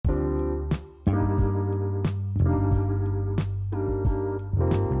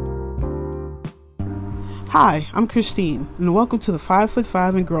Hi, I'm Christine, and welcome to the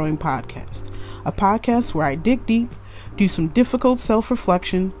 5'5" and Growing podcast, a podcast where I dig deep, do some difficult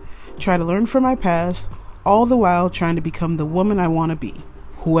self-reflection, try to learn from my past, all the while trying to become the woman I want to be,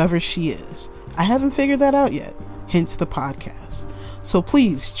 whoever she is. I haven't figured that out yet, hence the podcast. So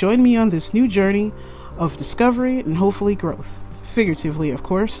please join me on this new journey of discovery and hopefully growth. Figuratively, of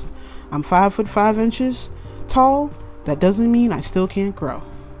course. I'm 5'5" tall. That doesn't mean I still can't grow.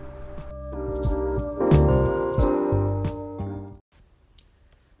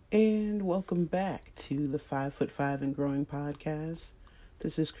 And welcome back to the 5'5" and Growing podcast.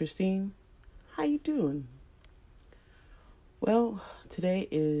 This is Christine. How you doing? Well, today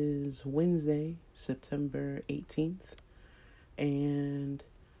is Wednesday, September 18th, and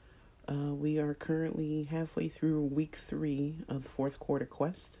we are currently halfway through week 3 of the 4th quarter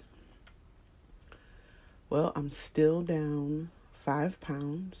quest. Well, I'm still down 5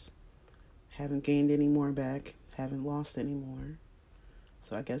 pounds. Haven't gained any more back. Haven't lost any more.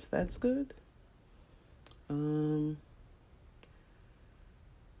 So I guess that's good. The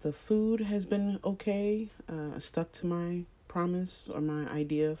food has been okay. I stuck to my promise or my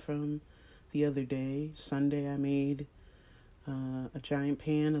idea from the other day. Sunday I made a giant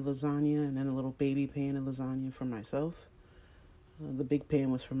pan of lasagna and then a little baby pan of lasagna for myself. The big pan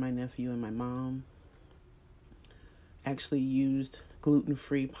was for my nephew and my mom. Actually used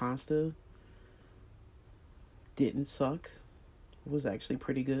gluten-free pasta. Didn't suck. Was actually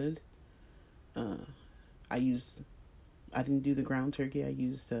pretty good. I didn't do the ground turkey. I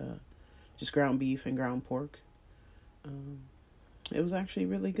used just ground beef and ground pork. It was actually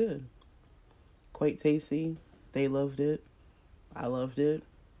really good. Quite tasty. They loved it. I loved it.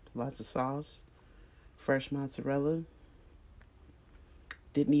 Lots of sauce. Fresh mozzarella.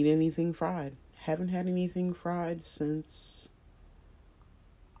 Didn't eat anything fried. Haven't had anything fried since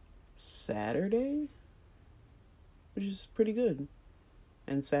Saturday, which is pretty good.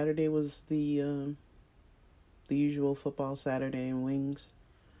 And Saturday was the usual football Saturday and wings.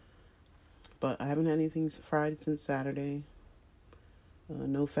 But I haven't had anything fried since Saturday.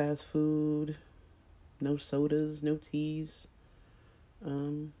 No fast food, no sodas, no teas.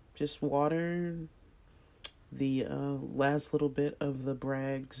 Just water. The last little bit of the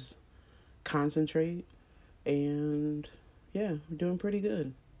Bragg's concentrate. And yeah, I'm doing pretty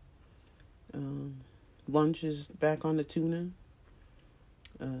good. Lunch is back on the tuna.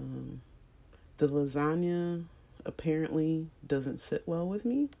 The lasagna apparently doesn't sit well with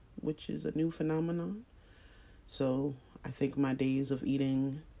me, which is a new phenomenon. So I think my days of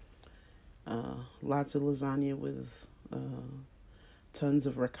eating lots of lasagna with tons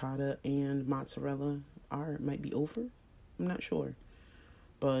of ricotta and mozzarella might be over. I'm not sure.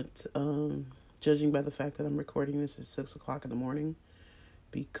 But judging by the fact that I'm recording this at 6 o'clock in the morning,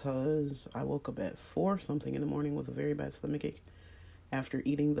 because I woke up at 4 something in the morning with a very bad stomachache after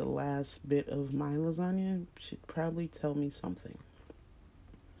eating the last bit of my lasagna, should probably tell me something.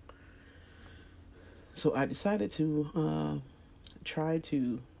 So I decided to try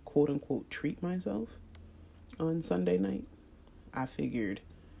to quote unquote treat myself on Sunday night. I figured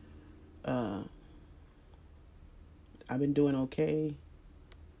I've been doing okay.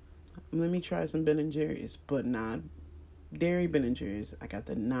 Let me try some Ben & Jerry's, but not dairy Ben & Jerry's. I got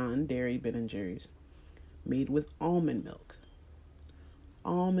the non-dairy Ben & Jerry's made with almond milk.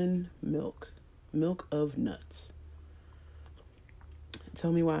 Almond milk. Milk of nuts.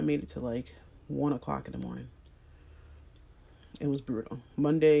 Tell me why I made it to like 1 o'clock in the morning. It was brutal.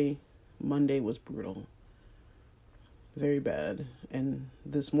 Monday was brutal. Very bad. And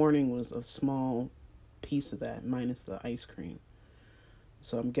this morning was a small piece of that, minus the ice cream.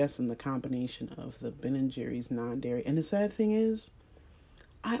 So I'm guessing the combination of the Ben & Jerry's non-dairy. And the sad thing is,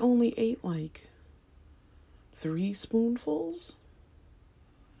 I only ate like 3 spoonfuls.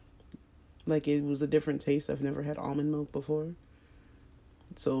 Like, it was a different taste. I've never had almond milk before.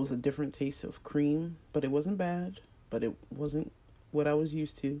 So it was a different taste of cream. But it wasn't bad. But it wasn't what I was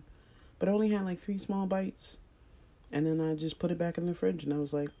used to. But I only had like 3 small bites. And then I just put it back in the fridge. And I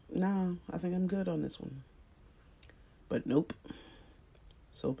was like, nah, I think I'm good on this one. But nope.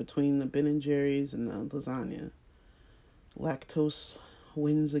 So between the Ben & Jerry's and the lasagna, lactose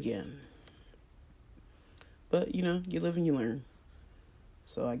wins again. But, you know, you live and you learn.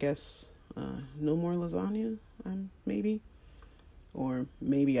 So I guess no more lasagna, maybe. Or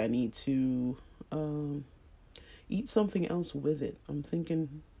maybe I need to eat something else with it. I'm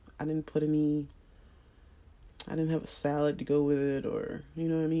thinking I didn't have a salad to go with it, or, you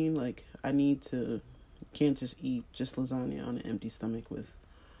know what I mean? Like, can't just eat just lasagna on an empty stomach with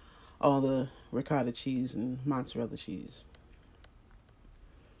all the ricotta cheese and mozzarella cheese.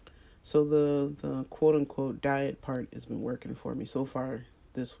 So the quote unquote diet part has been working for me so far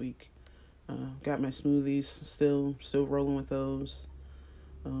this week. Got my smoothies, still rolling with those.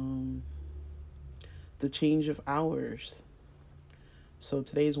 Um, the change of hours. So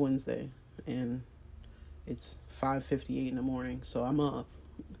today's Wednesday, and it's 5:58 in the morning. So I'm up.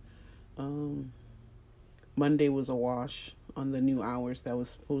 Um, Monday was a wash on the new hours. That was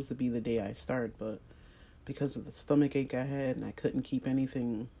supposed to be the day I start, but because of the stomach ache I had, and I couldn't keep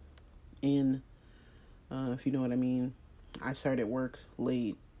anything in, if you know what I mean, I started work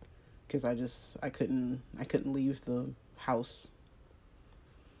late because I couldn't leave the house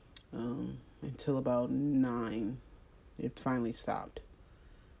until about 9. It finally stopped,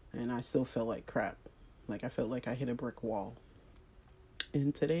 and I still felt like crap. Like I felt like I hit a brick wall.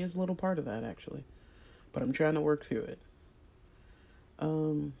 And today is a little part of that, actually, but I'm trying to work through it.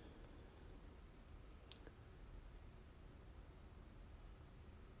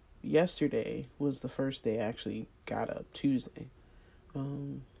 Yesterday was the first day I actually got up. Tuesday.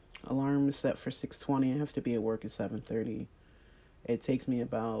 Alarm is set for 6:20. I have to be at work at 7:30. It takes me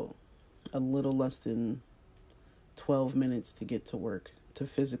about a little less than 12 minutes to get to work, to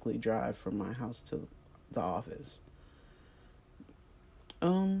physically drive from my house to the office.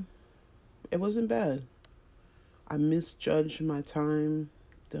 It wasn't bad. I misjudged my time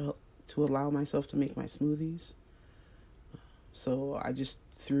to allow myself to make my smoothies. So I just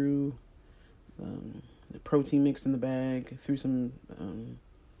threw the protein mix in the bag, threw some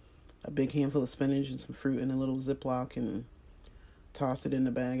a big handful of spinach and some fruit in a little Ziploc and tossed it in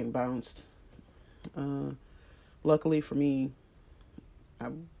the bag and bounced. Luckily for me,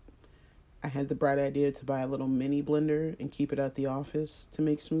 I had the bright idea to buy a little mini blender and keep it at the office to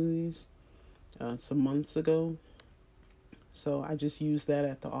make smoothies some months ago. So I just used that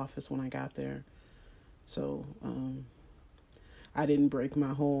at the office when I got there. So I didn't break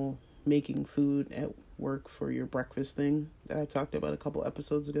my whole making food at work for your breakfast thing that I talked about a couple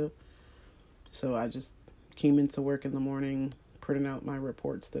episodes ago. So I just came into work in the morning, printed out my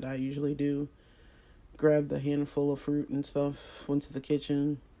reports that I usually do, grabbed a handful of fruit and stuff, went to the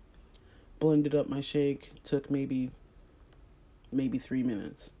kitchen, blended up my shake, took maybe 3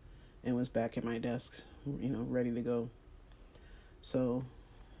 minutes, and was back at my desk, ready to go. So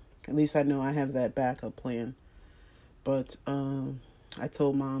at least I know I have that backup plan. But I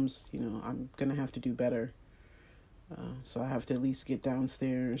told moms, I'm going to have to do better. So I have to at least get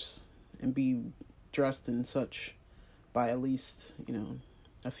downstairs and be dressed and such by at least,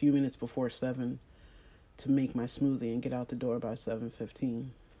 a few minutes before 7 to make my smoothie and get out the door by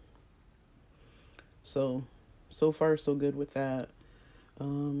 7:15. So far so good with that.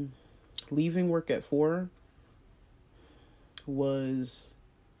 Leaving work at 4 was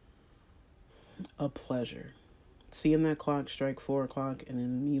a pleasure. Seeing that clock strike 4 o'clock and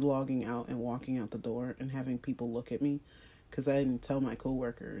then me logging out and walking out the door and having people look at me because I didn't tell my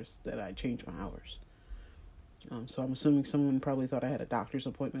coworkers that I changed my hours. So I'm assuming someone probably thought I had a doctor's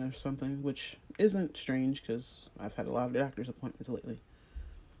appointment or something, which isn't strange because I've had a lot of doctor's appointments lately.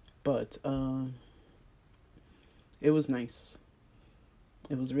 But it was nice.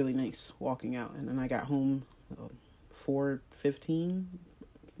 It was really nice walking out. And then I got home 4:15,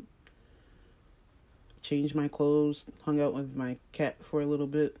 changed my clothes, hung out with my cat for a little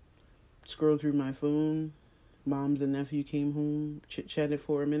bit, scrolled through my phone. Moms and nephew came home, chit-chatted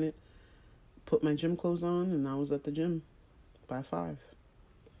for a minute, put my gym clothes on, and I was at the gym by 5.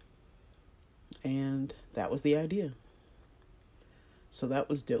 And that was the idea. So that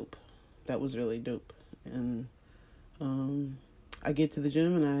was dope. That was really dope. And I get to the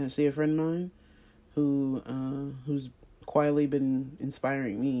gym and I see a friend of mine who's quietly been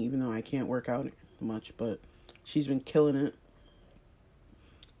inspiring me, even though I can't work out much, but she's been killing it.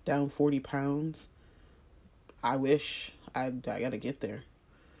 Down 40 pounds. I wish I gotta get there.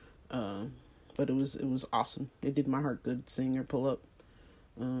 But it was awesome. It did my heart good seeing her pull up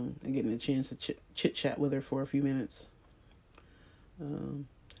and getting a chance to chit chat with her for a few minutes.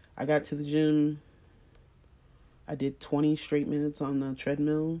 I got to the gym. I did 20 straight minutes on the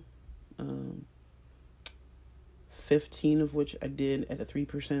treadmill. 15 of which I did at a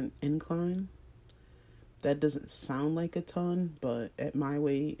 3% incline. That doesn't sound like a ton, but at my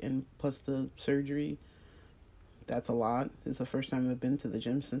weight and plus the surgery, that's a lot. It's the first time I've been to the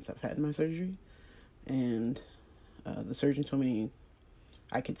gym since I've had my surgery. And the surgeon told me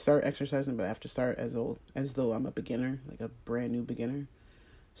I could start exercising, but I have to start as though I'm a beginner, like a brand new beginner.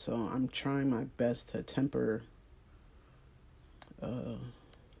 So I'm trying my best to temper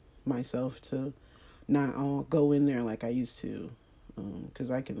myself to not all go in there like I used to, because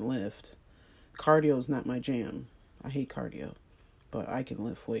I can lift. Cardio is not my jam. I hate cardio. but I can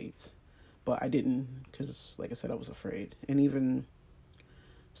lift weights. But I didn't because, like I said, I was afraid. And even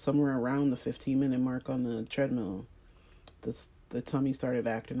somewhere around the 15-minute mark on the treadmill, the tummy started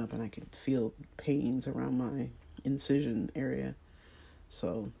acting up and I could feel pains around my incision area.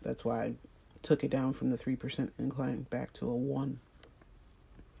 So that's why I took it down from the 3% incline back to a 1.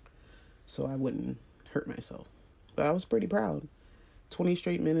 So I wouldn't hurt myself. But I was pretty proud. 20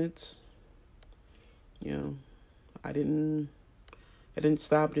 straight minutes. You know, I didn't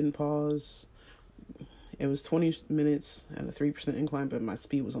stop, didn't pause. It was 20 minutes at a 3% incline, but my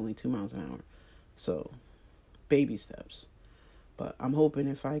speed was only 2 miles an hour. So, baby steps. But I'm hoping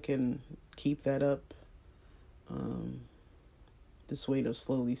if I can keep that up, this weight will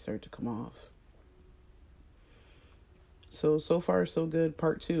slowly start to come off. So far, so good.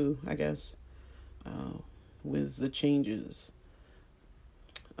 Part 2, I guess, with the changes.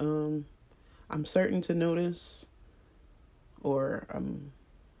 I'm starting to notice, or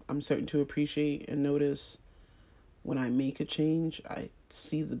I'm starting to appreciate and notice when I make a change, I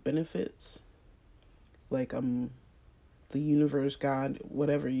see the benefits. Like the universe, God,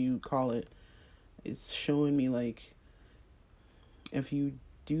 whatever you call it, is showing me like if you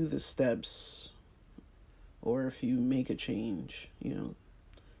do the steps or if you make a change, you know,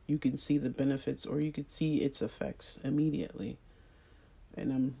 you can see the benefits or you could see its effects immediately.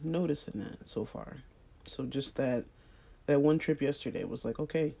 And I'm noticing that so far. So just that one trip yesterday was like,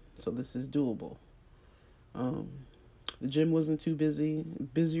 okay, so this is doable. The gym wasn't too busy,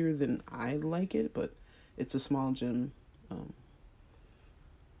 busier than I like it, but it's a small gym.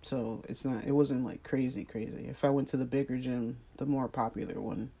 So it wasn't like crazy. If I went to the bigger gym, the more popular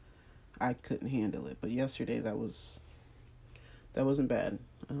one, I couldn't handle it. But yesterday that wasn't bad.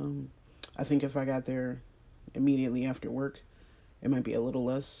 I think if I got there immediately after work, it might be a little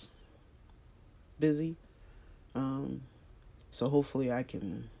less busy. So hopefully I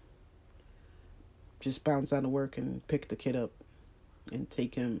can just bounce out of work and pick the kid up and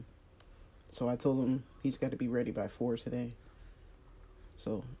take him. So I told him he's got to be ready by 4 today.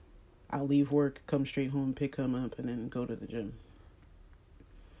 So I'll leave work, come straight home, pick him up, and then go to the gym.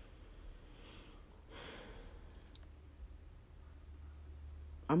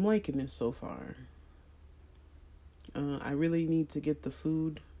 I'm liking this so far. I really need to get the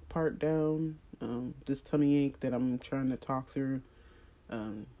food part down. This tummy ache that I'm trying to talk through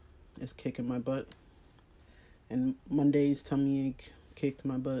is kicking my butt. And Monday's tummy ache kicked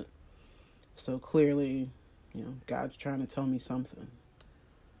my butt. So clearly, you know, God's trying to tell me something.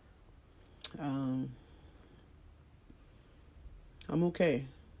 I'm okay.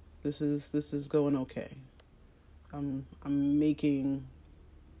 This is going okay. I'm making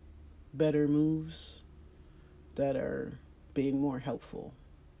better moves that are being more helpful.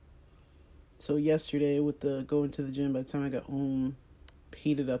 So yesterday with the going to the gym, by the time I got home,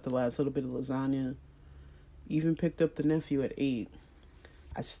 heated up the last little bit of lasagna, even picked up the nephew at 8.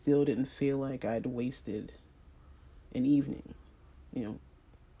 I still didn't feel like I'd wasted an evening. You know,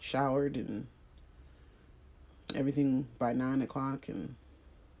 showered and everything by 9 o'clock, and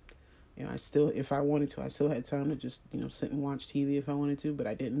you know, I still, if I wanted to, I still had time to just, you know, sit and watch TV if I wanted to, but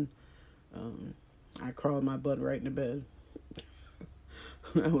I didn't. I crawled my butt right into bed.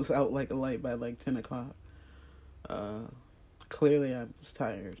 I was out like a light by like 10 o'clock. Clearly I was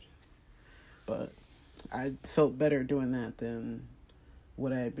tired, but I felt better doing that than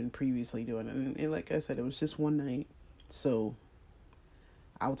what I had been previously doing. And like I said, it was just one night, so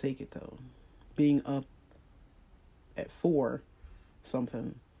I'll take it though. Being up at 4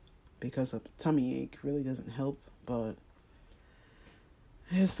 something because of tummy ache really doesn't help, but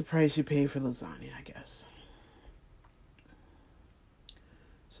it's the price you pay for lasagna, I guess.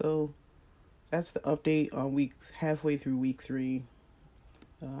 So that's the update on halfway through week 3.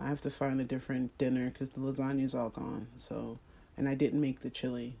 I have to find a different dinner because the lasagna's all gone. So, and I didn't make the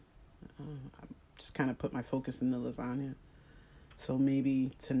chili. I just kind of put my focus in the lasagna. So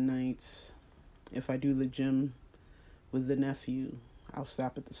maybe tonight, if I do the gym with the nephew, I'll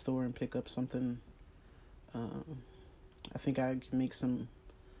stop at the store and pick up something. I think I can make some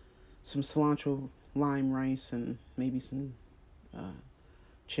cilantro lime rice and maybe some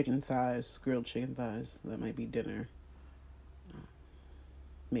chicken thighs, grilled chicken thighs. That might be dinner.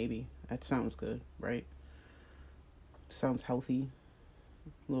 Maybe. That sounds good, right? Sounds healthy.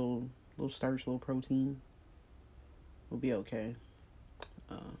 Little starch, little protein. We'll be okay.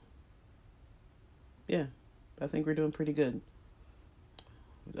 Yeah, I think we're doing pretty good.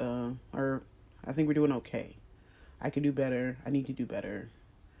 Or I think we're doing okay. I could do better. I need to do better.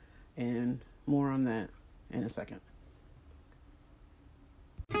 And more on that in a second.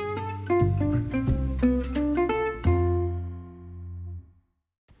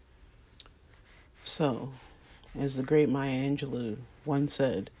 So, as the great Maya Angelou once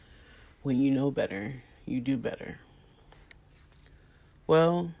said, when you know better, you do better.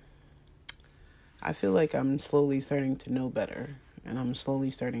 Well, I feel like I'm slowly starting to know better, and I'm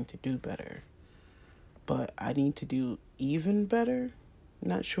slowly starting to do better. But I need to do even better.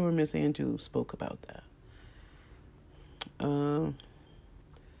 Not sure Miss Angelou spoke about that.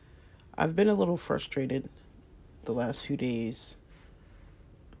 I've been a little frustrated the last few days.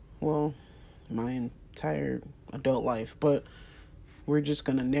 Well, my entire adult life, but we're just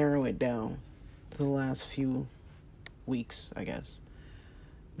going to narrow it down to the last few weeks, I guess.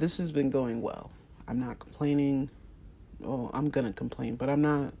 This has been going well. I'm not complaining. Well, I'm going to complain, but I'm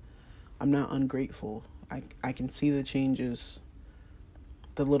not ungrateful. I can see the changes,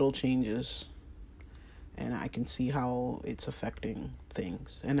 the little changes, and I can see how it's affecting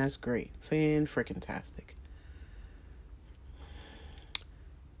things. And that's great. Fan-frickin-tastic.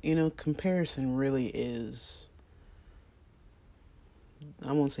 You know, comparison really is,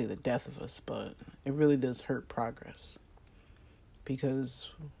 I won't say the death of us, but it really does hurt progress. Because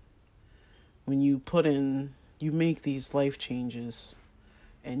when you make these life changes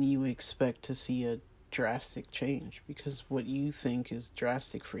and you expect to see a drastic change, because what you think is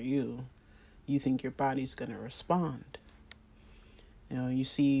drastic for you, you think your body's going to respond. You know, you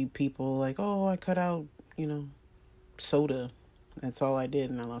see people like, oh, I cut out, soda. That's all I did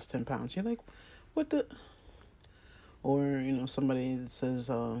and I lost 10 pounds. You're like, what the? Or, somebody that says,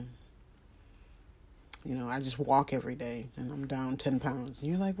 I just walk every day and I'm down 10 pounds.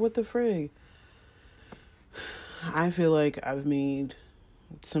 And you're like, what the frig? I feel like I've made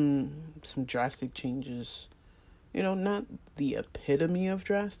some drastic changes. Not the epitome of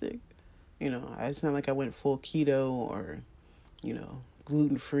drastic. It's not like I went full keto or,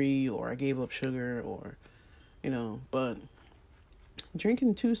 gluten-free or I gave up sugar or, but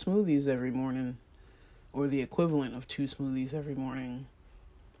drinking 2 smoothies every morning or the equivalent of 2 smoothies every morning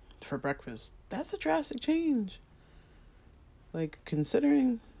for breakfast, that's a drastic change. Like,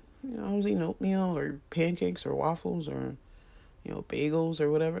 considering, I was eating oatmeal or pancakes or waffles or, bagels or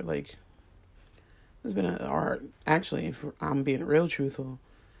whatever, like, there's been actually, if I'm being real truthful,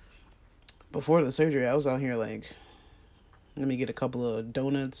 before the surgery, I was out here like, let me get a couple of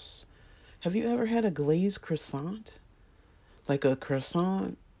donuts. Have you ever had a glazed croissant? Like a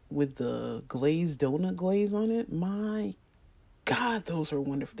croissant with the glazed donut glaze on it? My God, those are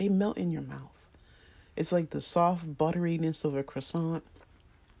wonderful. They melt in your mouth. It's like the soft butteriness of a croissant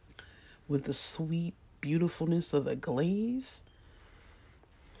with the sweet beautifulness of the glaze.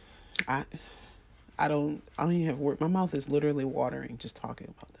 I don't even have words. My mouth is literally watering just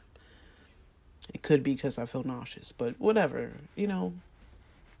talking about them. It could be because I feel nauseous, but whatever,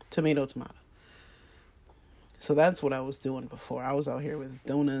 tomato. So that's what I was doing before. I was out here with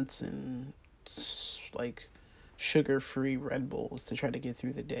donuts and like sugar-free Red Bulls to try to get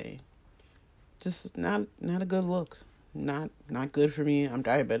through the day. Just not a good look. Not good for me. I'm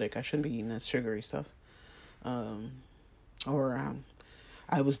diabetic. I shouldn't be eating that sugary stuff. I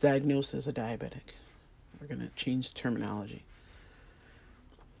was diagnosed as a diabetic. We're going to change the terminology.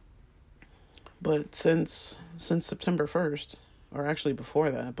 But since September 1st, or actually before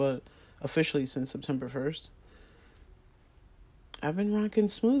that, but officially since September 1st, I've been rocking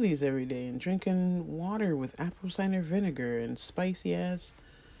smoothies every day and drinking water with apple cider vinegar and spicy ass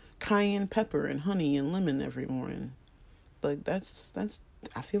cayenne pepper and honey and lemon every morning. Like that's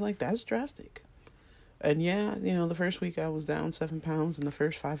I feel like that's drastic. And yeah, the first week I was down 7 pounds in the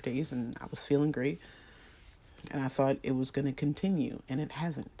first 5 days and I was feeling great. And I thought it was going to continue, and it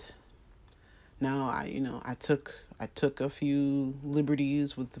hasn't. Now I took a few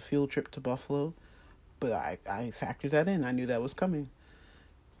liberties with the field trip to Buffalo, but I factored that in. I knew that was coming.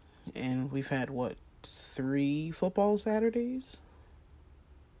 And we've had 3 football Saturdays?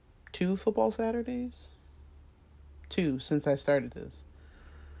 2 football Saturdays? 2 since I started this.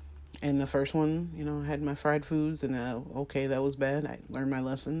 And the first one, I had my fried foods and okay, that was bad. I learned my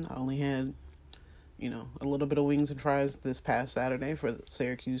lesson. I only had, a little bit of wings and fries this past Saturday for the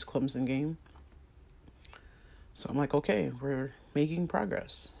Syracuse Clemson game. So I'm like, okay, we're making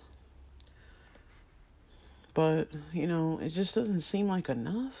progress. But, it just doesn't seem like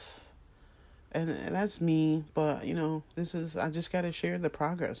enough. And that's me. But, I just got to share the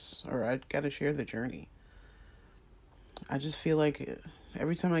progress, or I got to share the journey. I just feel like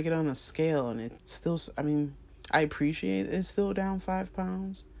every time I get on the scale and it's still, I appreciate it's still down 5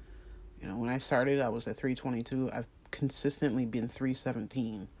 pounds. When I started, I was at 322. I've consistently been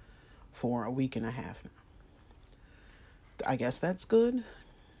 317 for a week and a half now. I guess that's good,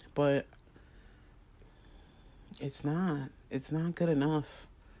 but it's not good enough.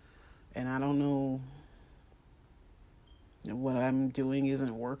 And I don't know what I'm doing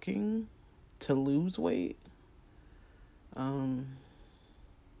isn't working to lose weight. Um,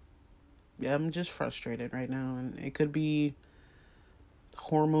 yeah, I'm just frustrated right now, and it could be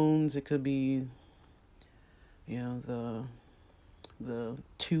hormones. It could be, the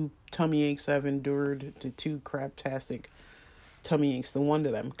two tummy aches I've endured, the two craptastic tummy aches, the one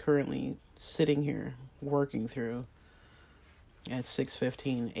that I'm currently sitting here working through at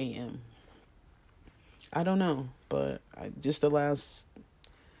 6:15 a.m. I don't know, but just the last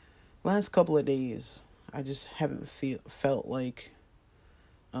couple of days, I just haven't felt like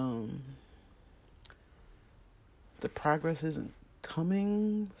the progress isn't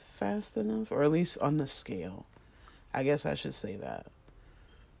coming fast enough, or at least on the scale. I guess I should say that.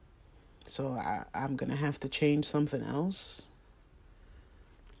 So I'm gonna have to change something else.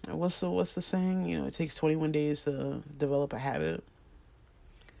 What's the saying? It takes 21 days to develop a habit.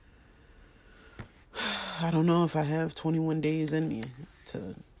 I don't know if I have 21 days in me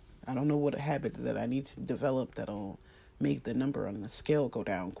to. I don't know what habit that I need to develop that'll make the number on the scale go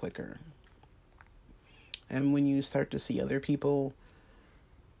down quicker. And when you start to see other people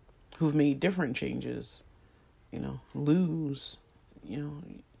who've made different changes, lose,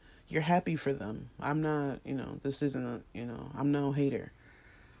 you're happy for them. I'm not, this isn't I'm no hater.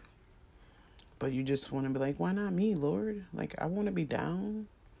 But you just want to be like, why not me, Lord? Like, I want to be down.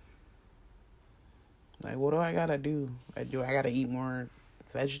 Like, what do I gotta do? Do I gotta eat more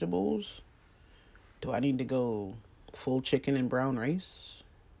vegetables? Do I need to go full chicken and brown rice?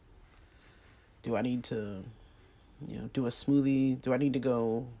 Do I need to, do a smoothie? Do I need to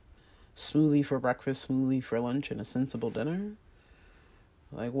go smoothie for breakfast, smoothie for lunch, and a sensible dinner?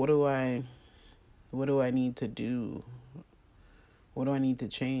 Like, what do I need to do? What do I need to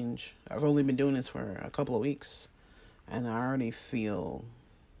change? I've only been doing this for a couple of weeks, and I already feel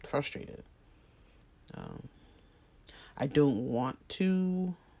frustrated. I don't want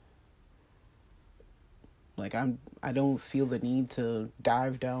to, I don't feel the need to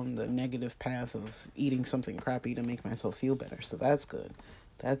dive down the negative path of eating something crappy to make myself feel better. So that's good.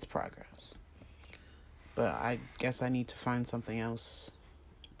 That's progress. But I guess I need to find something else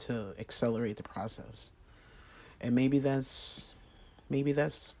to accelerate the process. And maybe that's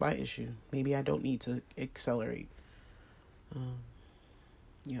my issue. Maybe I don't need to accelerate.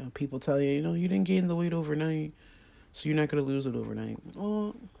 People tell you, you didn't gain the weight overnight, so you're not going to lose it overnight.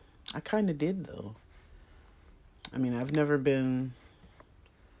 Well, I kind of did, though. I mean, I've never been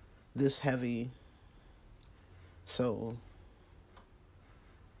this heavy, so,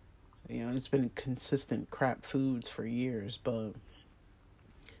 it's been consistent crap foods for years, but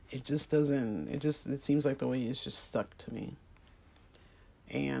it just doesn't, it seems like the weight is just stuck to me.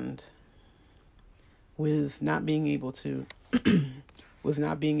 And with not being able to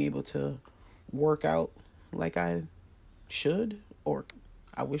work out like I should, or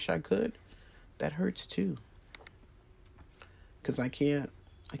I wish I could, that hurts too. Because I can't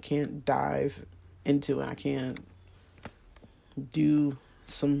dive into it. I can't do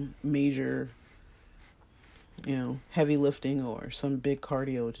some major, heavy lifting or some big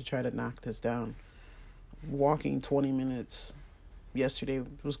cardio to try to knock this down. Walking 20 minutes yesterday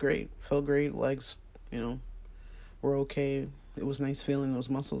was great. Felt great. Legs, were okay. It was nice feeling those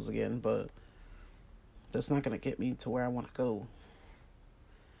muscles again, but that's not going to get me to where I want to go.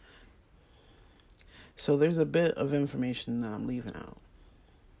 So there's a bit of information that I'm leaving out.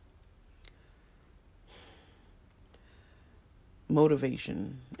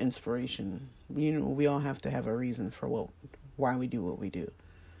 Motivation, inspiration. We all have to have a reason for why we do what we do.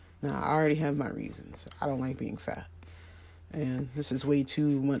 Now, I already have my reasons. I don't like being fat. And this is way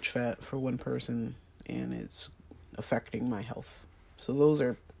too much fat for one person, and it's affecting my health. So those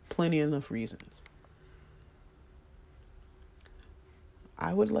are plenty enough reasons.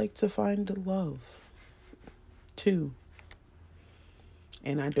 I would like to find love, too.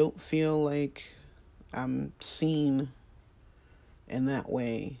 And I don't feel like I'm seen in that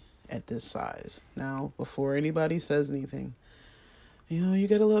way at this size. Now, before anybody says anything, you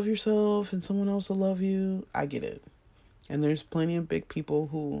gotta love yourself and someone else will love you. I get it. And there's plenty of big people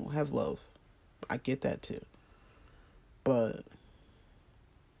who have love. I get that too. But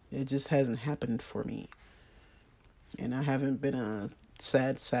it just hasn't happened for me. And I haven't been a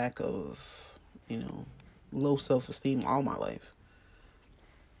sad sack of, low self-esteem all my life.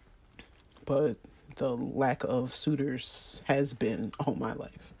 But the lack of suitors has been all my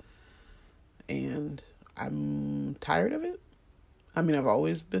life. And I'm tired of it. I mean, I've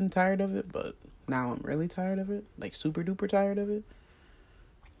always been tired of it, but now I'm really tired of it. Like, super duper tired of it.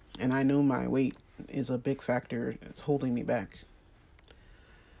 And I know my weight is a big factor. It's holding me back.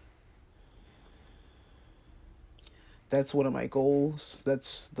 That's one of my goals.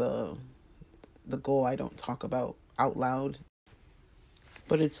 That's the goal I don't talk about out loud,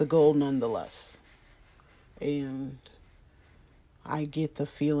 but it's a goal nonetheless. And I get the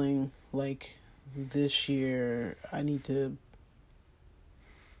feeling like this year I need to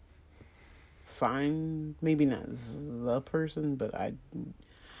find, maybe not the person, but I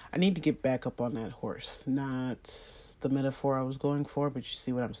need to get back up on that horse. Not the metaphor I was going for, but you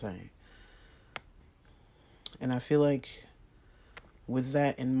see what I'm saying. And I feel like with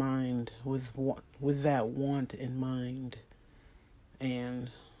that in mind, with that want in mind, and,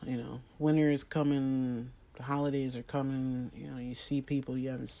 winter is coming, the holidays are coming, you see people you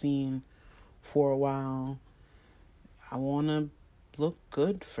haven't seen for a while. I want to look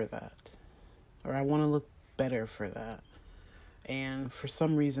good for that, or I want to look better for that. And for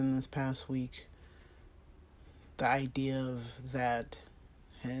some reason this past week, the idea of that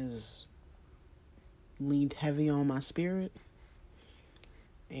has leaned heavy on my spirit.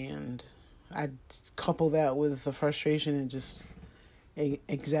 And I couple that with the frustration and just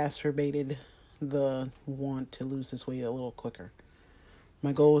exacerbated the want to lose this weight a little quicker.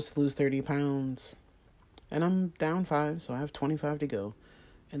 My goal was to lose 30 pounds, and I'm down 5, so I have 25 to go.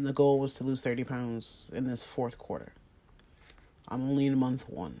 And the goal was to lose 30 pounds in this fourth quarter. I'm only in month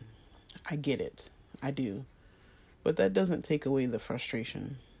 1. I get it. I do. But that doesn't take away the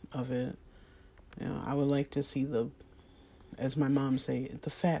frustration of it. I would like to see as my mom say, the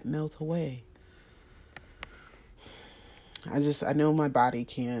fat melt away. I know my body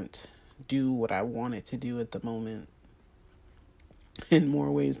can't do what I want it to do at the moment in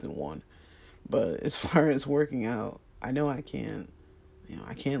more ways than one. But as far as working out, I know I can't.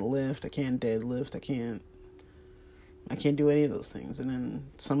 I can't lift, I can't deadlift, I can't do any of those things. And then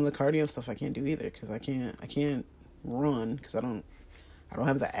some of the cardio stuff I can't do either, because I can't run, because I don't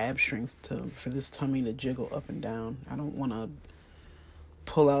have the ab strength for this tummy to jiggle up and down. I don't want to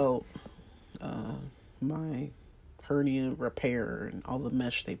pull out my hernia repair and all the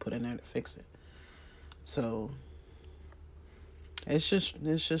mesh they put in there to fix it. So it's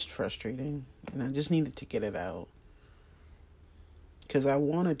just frustrating, and I just needed to get it out, because I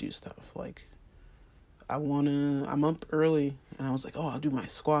want to do stuff. Like, I'm up early, and I was like, I'll do my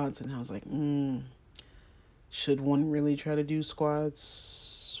squats, and I was like, should one really try to do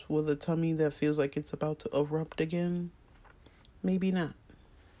squats with a tummy that feels like it's about to erupt again? Maybe not.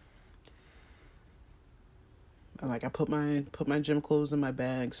 Like, I put my gym clothes in my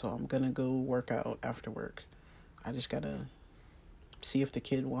bag, so I'm gonna go work out after work. I just gotta see if the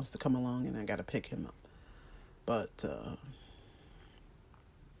kid wants to come along, and I gotta pick him up. But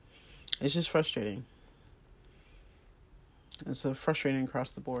it's just frustrating. It's frustrating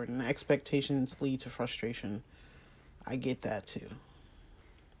across the board, and expectations lead to frustration. I get that too.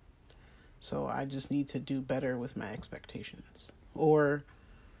 So I just need to do better with my expectations, or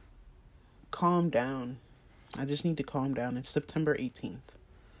calm down. I just need to calm down. It's September 18th.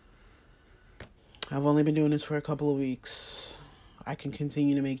 I've only been doing this for a couple of weeks. I can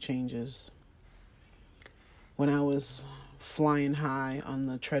continue to make changes. When I was flying high on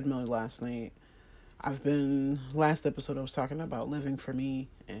the treadmill last night, last episode I was talking about living for me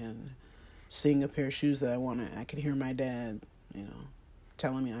and seeing a pair of shoes that I wanted. I could hear my dad,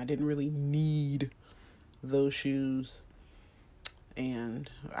 telling me I didn't really need those shoes. And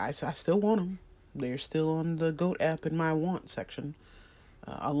I still want them. They're still on the GOAT app in my want section,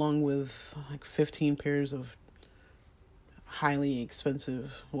 along with like 15 pairs of highly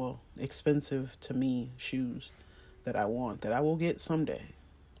expensive to me shoes that I want, that I will get someday.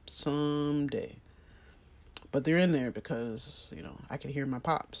 But they're in there because, I can hear my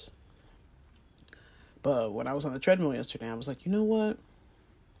pops. But when I was on the treadmill yesterday, I was like, you know what?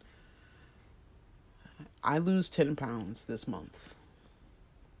 I lose 10 pounds this month.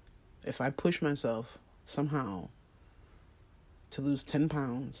 If I push myself somehow to lose 10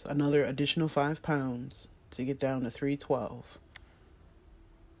 pounds, another additional 5 pounds to get down to 312,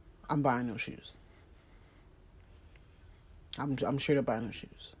 I'm buying no shoes. I'm sure to buy no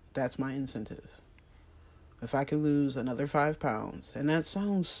shoes. That's my incentive. If I could lose another 5 pounds, and that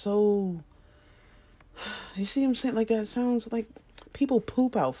sounds so, you see what I'm saying? Like, that sounds like people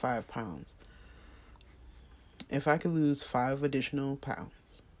poop out 5 pounds. If I could lose 5 additional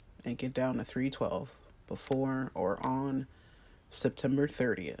pounds and get down to 312 before or on September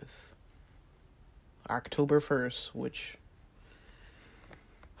 30th, October 1st, which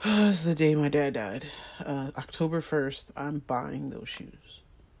is the day my dad died, October 1st, I'm buying those shoes.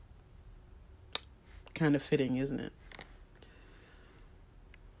 Kind of fitting, isn't it?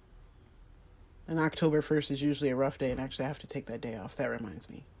 And October 1st is usually a rough day, and actually I have to take that day off. That reminds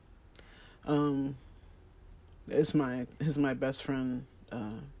me. Is my best friend.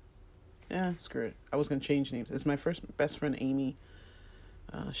 Yeah, screw it. I was gonna change names. It's my first best friend, Amy.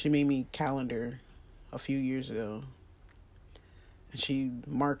 She made me calendar a few years ago, and she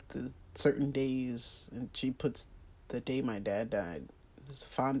marked the certain days, and she puts the day my dad died. It's a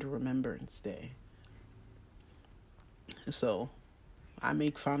fond remembrance day. So I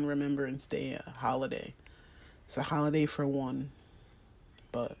make fond remembrance day a holiday. It's a holiday for one,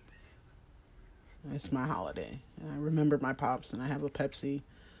 but it's my holiday. And I remember my pops, and I have a Pepsi,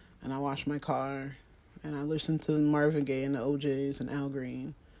 and I wash my car, and I listen to Marvin Gaye and the OJs and Al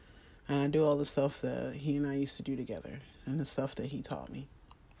Green, and I do all the stuff that he and I used to do together, and the stuff that he taught me.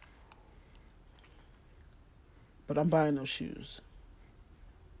 But I'm buying those shoes.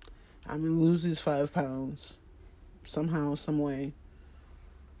 I'm going to lose these 5 pounds somehow, some way,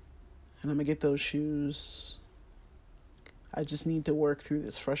 and I'm going to get those shoes. I just need to work through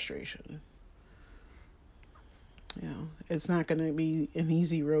this frustration. You know, it's not going to be an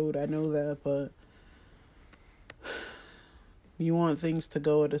easy road, I know that, but you want things to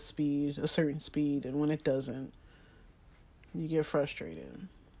go at a certain speed, and when it doesn't, you get frustrated.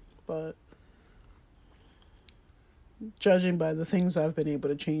 But judging by the things I've been able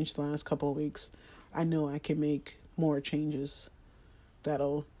to change the last couple of weeks, I know I can make more changes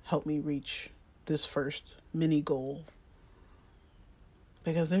that'll help me reach this first mini goal.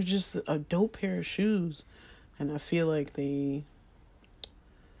 Because they're just a dope pair of shoes, and I feel like I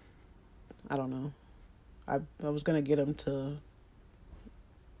don't know. I was going to get them to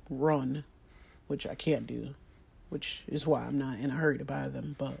run, which I can't do, which is why I'm not in a hurry to buy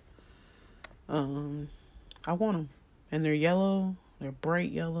them, but I want them. And they're yellow. They're bright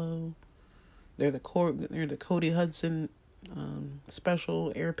yellow. They're the Cody Hudson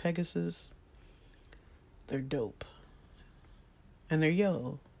special Air Pegasus. They're dope. And they're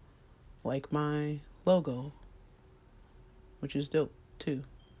yellow, like my logo, which is dope too.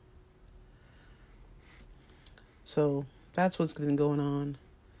 So that's what's been going on.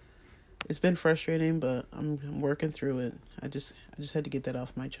 It's been frustrating, but I'm working through it. I just had to get that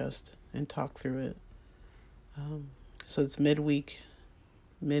off my chest and talk through it. So it's midweek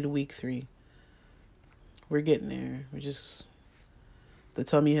 3. We're getting there. The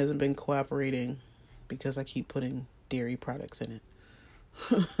tummy hasn't been cooperating because I keep putting dairy products in it.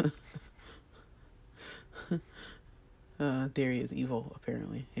 Dairy is evil,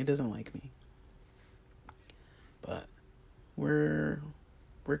 apparently. It doesn't like me. But we're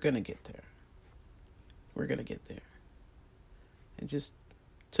gonna get there. We're gonna get there. It just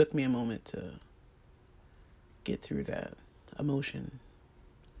took me a moment to get through that emotion.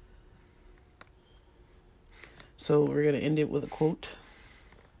 So we're gonna end it with a quote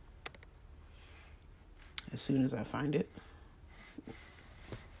as soon as I find it.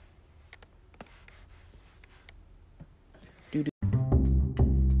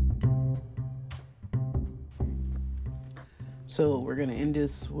 So we're going to end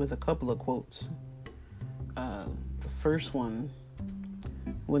this with a couple of quotes. The first one,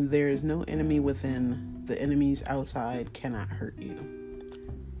 when there is no enemy within, the enemies outside cannot hurt you.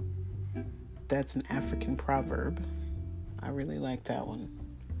 That's an African proverb. I really like that one.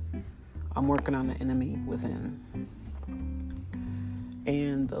 I'm working on the enemy within.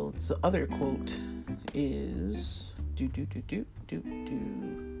 And the other quote is,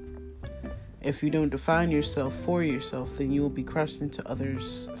 if you don't define yourself for yourself, then you will be crushed into other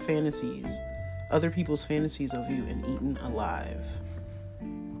people's fantasies of you and eaten alive.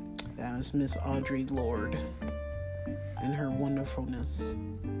 That is Miss Audre Lorde and her wonderfulness.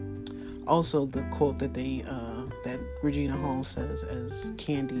 Also, the quote that that Regina Hall says as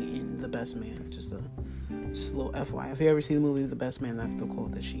Candy in The Best Man. Just a little FYI. If you ever see the movie The Best Man, that's the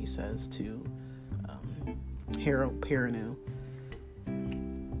quote that she says to Harold Perrineau.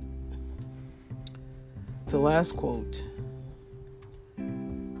 The last quote.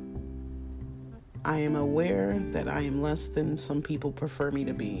 I am aware that I am less than some people prefer me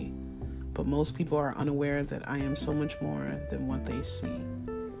to be, but most people are unaware that I am so much more than what they see.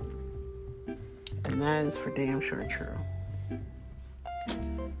 And that is for damn sure true.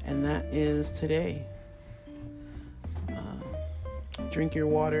 And that is today. Drink your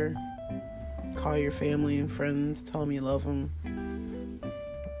water. Call your family and friends. Tell them you love them.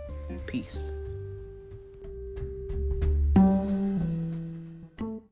 Peace.